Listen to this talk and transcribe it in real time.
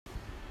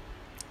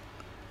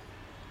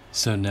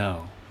So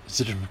now, it's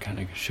a different kind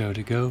of show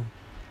to go.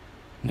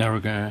 Now we're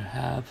gonna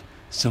have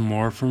some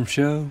more from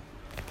show.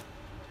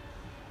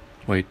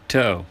 Wait,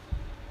 toe.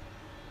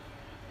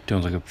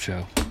 Don't look up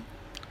show.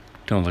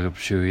 Don't look up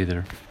shoe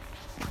either.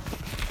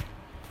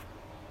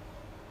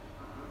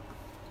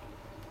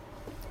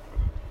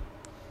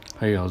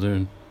 How y'all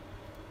doing?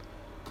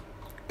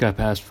 Got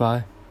past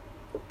 5?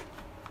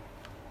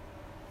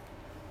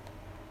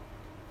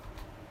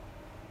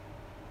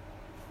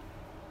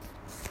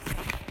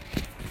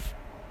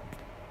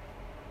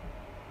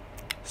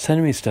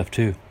 Send me stuff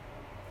too,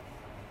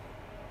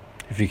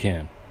 if you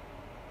can.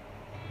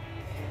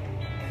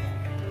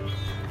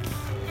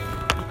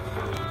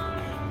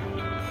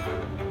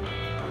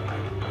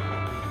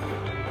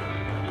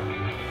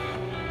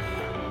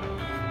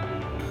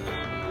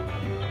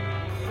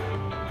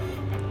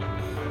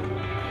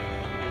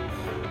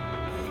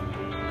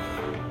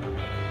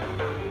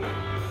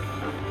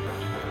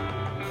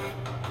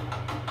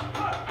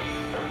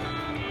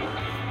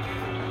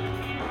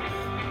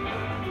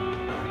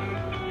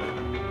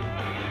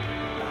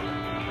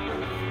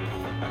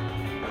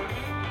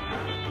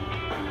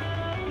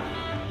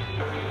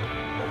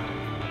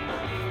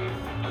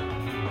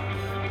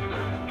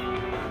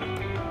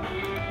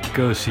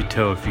 Go see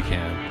Toe if you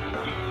can.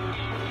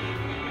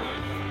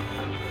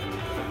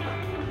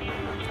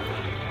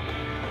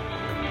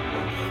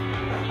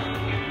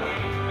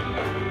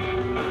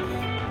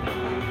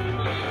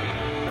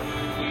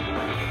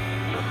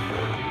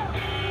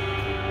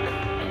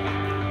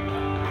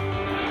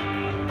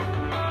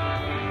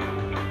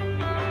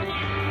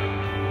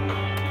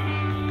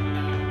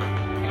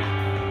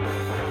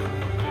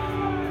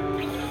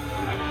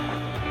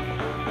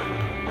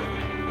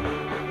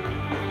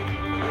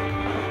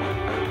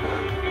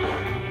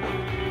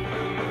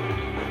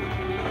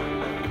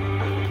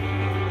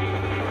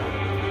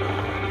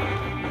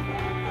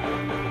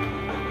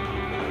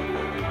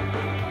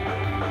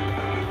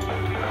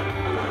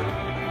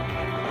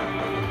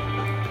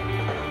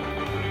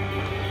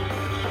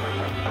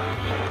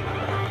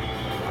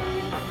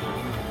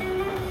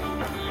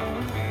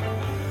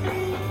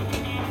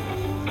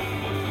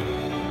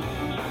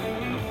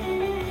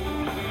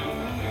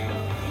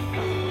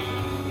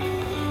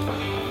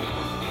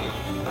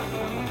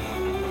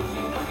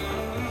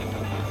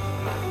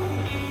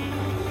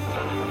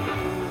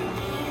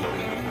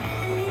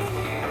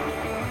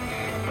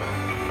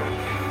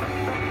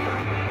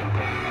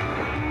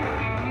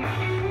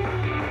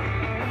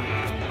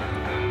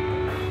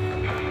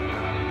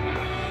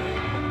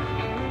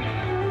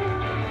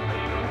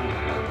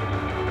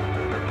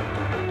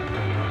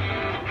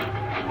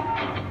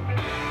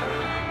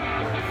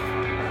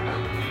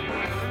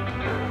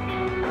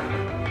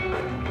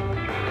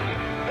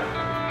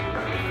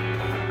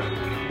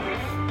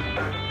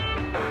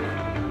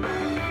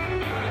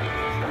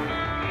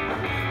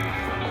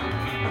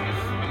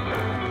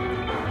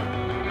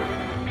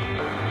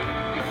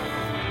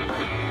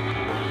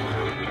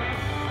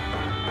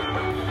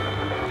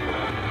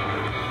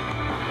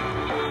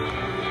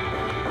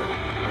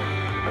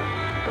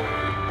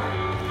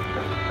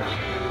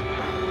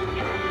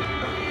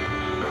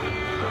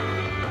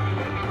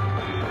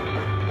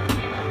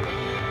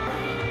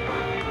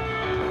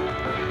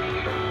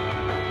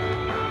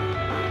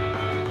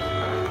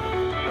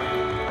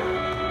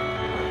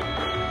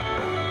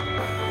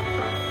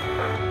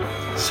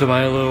 So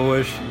my little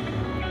wish, I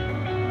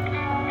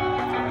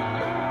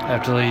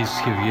have to at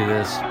least give you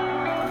this.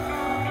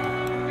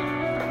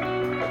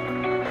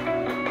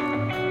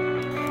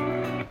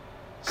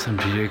 Some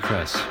DJ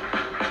Crest.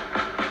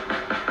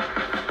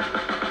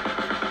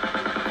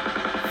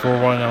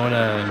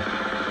 4109.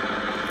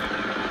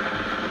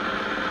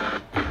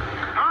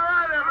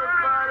 Alright,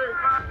 everybody.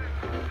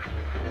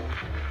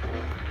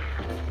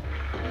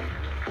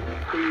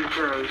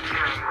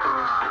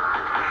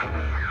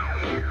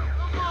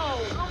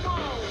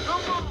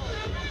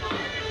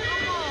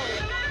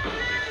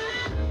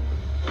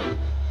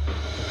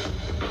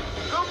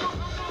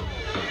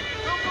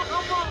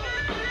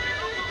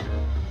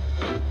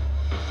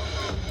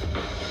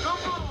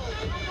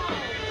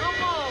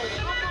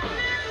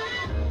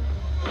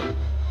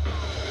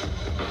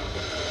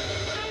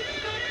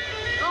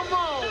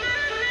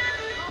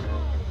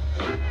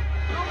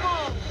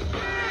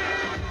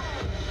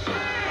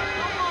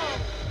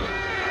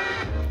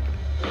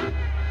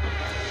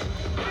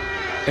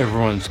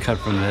 Everyone's cut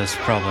from this,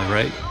 probably,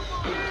 right?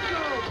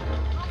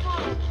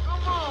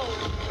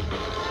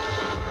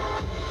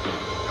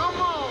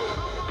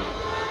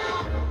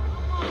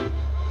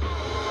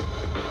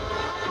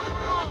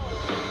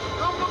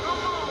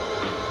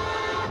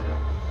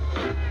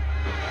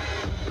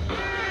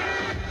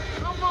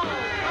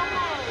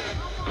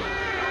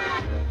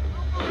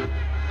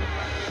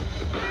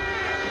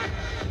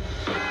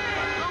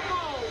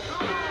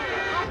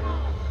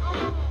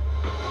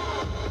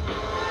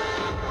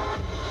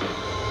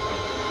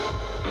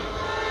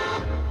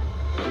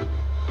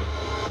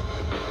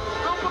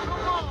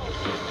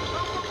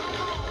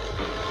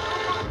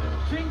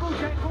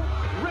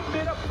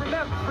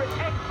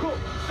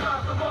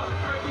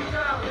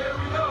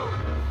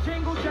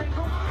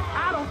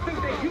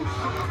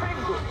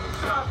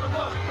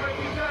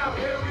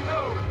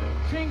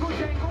 Jingle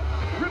jangle,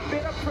 rip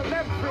it up from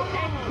every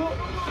angle.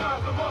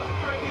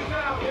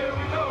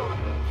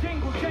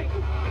 Jingle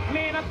jangle,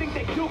 man, I think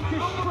that Duke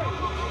is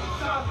straight.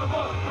 Come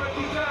on,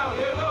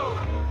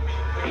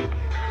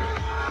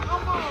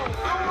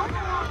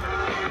 come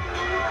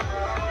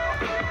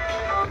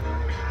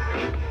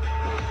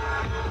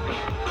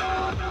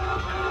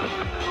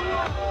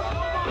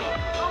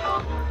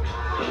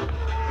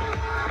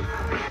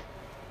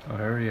Oh,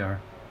 here we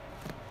are.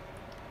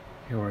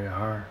 Here we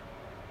are.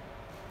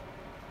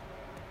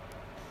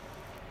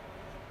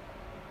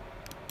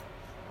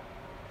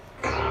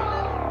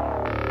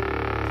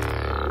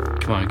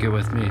 Come on, get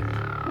with me.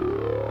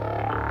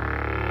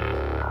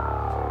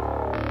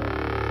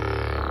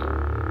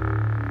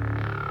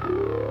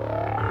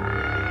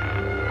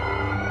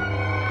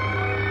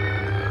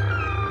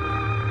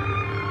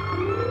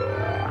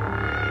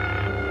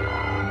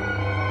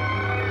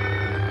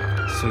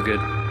 So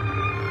good.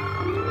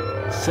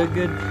 So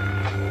good.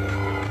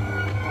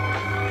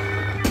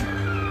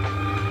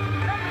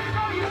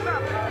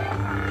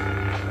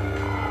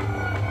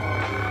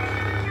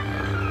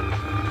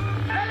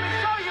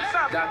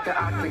 Dr.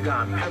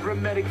 Octagon,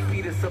 paramedic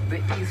fetus of the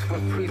east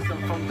with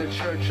precinct from the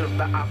church of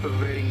the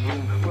operating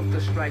room with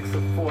the strikes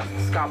of force,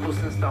 scalpel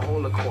since the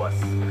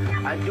Holocaust.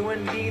 I do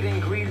indeed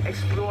and greet,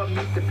 explore,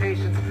 meet the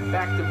patients,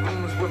 back to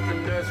rooms with the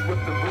nurse with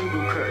the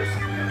voodoo curse.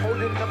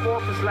 Holding up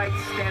office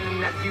lights,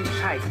 standing at huge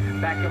heights,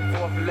 back and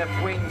forth,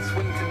 left wing,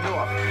 swing to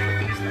north,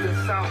 east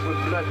and south with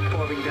blood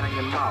pouring down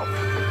your mouth.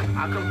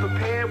 I come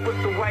prepared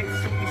with the white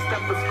suit and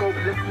stethoscope,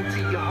 listen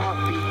to your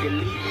heartbeat,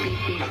 delete, beep,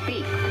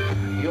 beep, beep.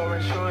 Your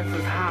insurance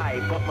is high,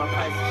 but my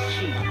price is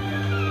cheap.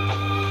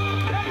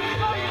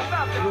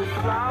 Blue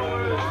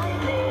flowers,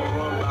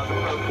 all around the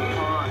purple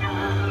pond.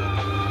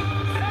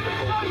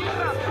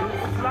 Blue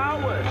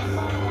flowers,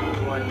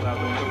 growing around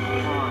the purple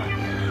pond.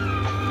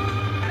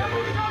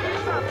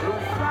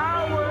 Blue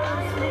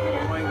flowers,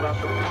 growing around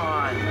the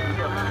pond.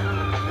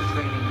 It's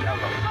raining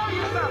yellow.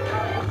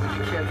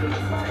 You care to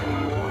listen to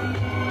any more?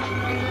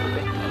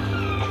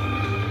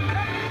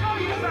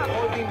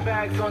 Holding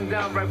bags on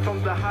down right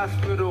from the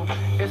hospital.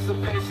 It's a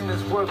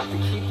patient's work to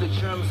keep the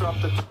germs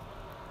off the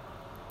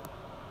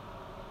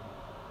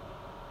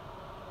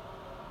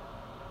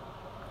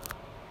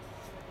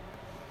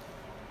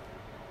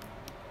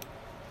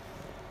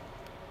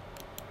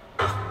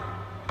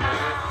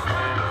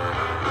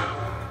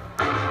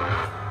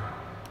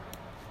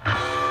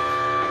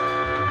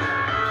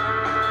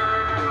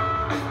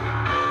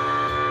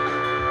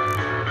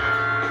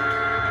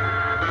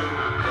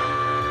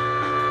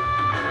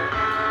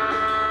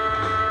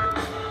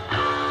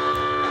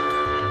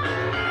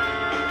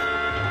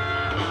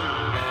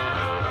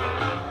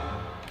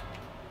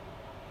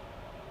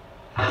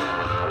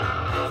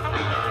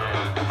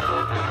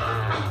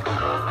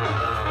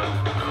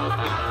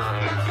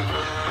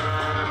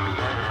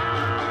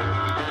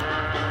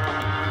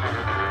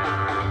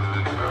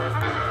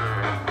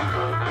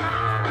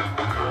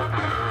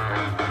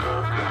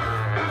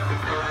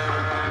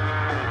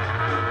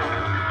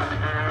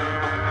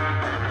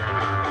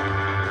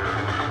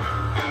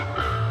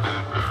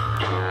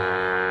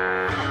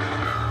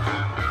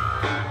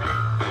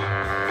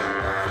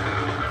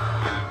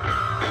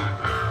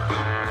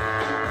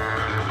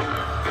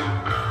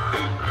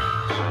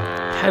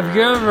Have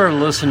you ever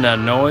listened to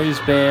noise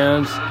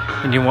bands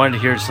and you wanted to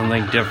hear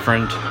something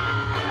different?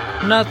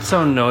 Not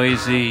so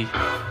noisy.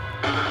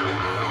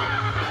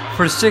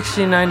 For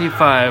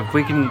 $16.95,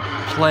 we can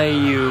play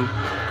you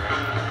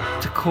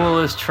the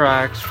coolest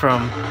tracks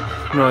from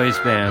noise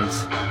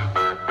bands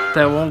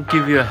that won't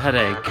give you a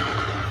headache.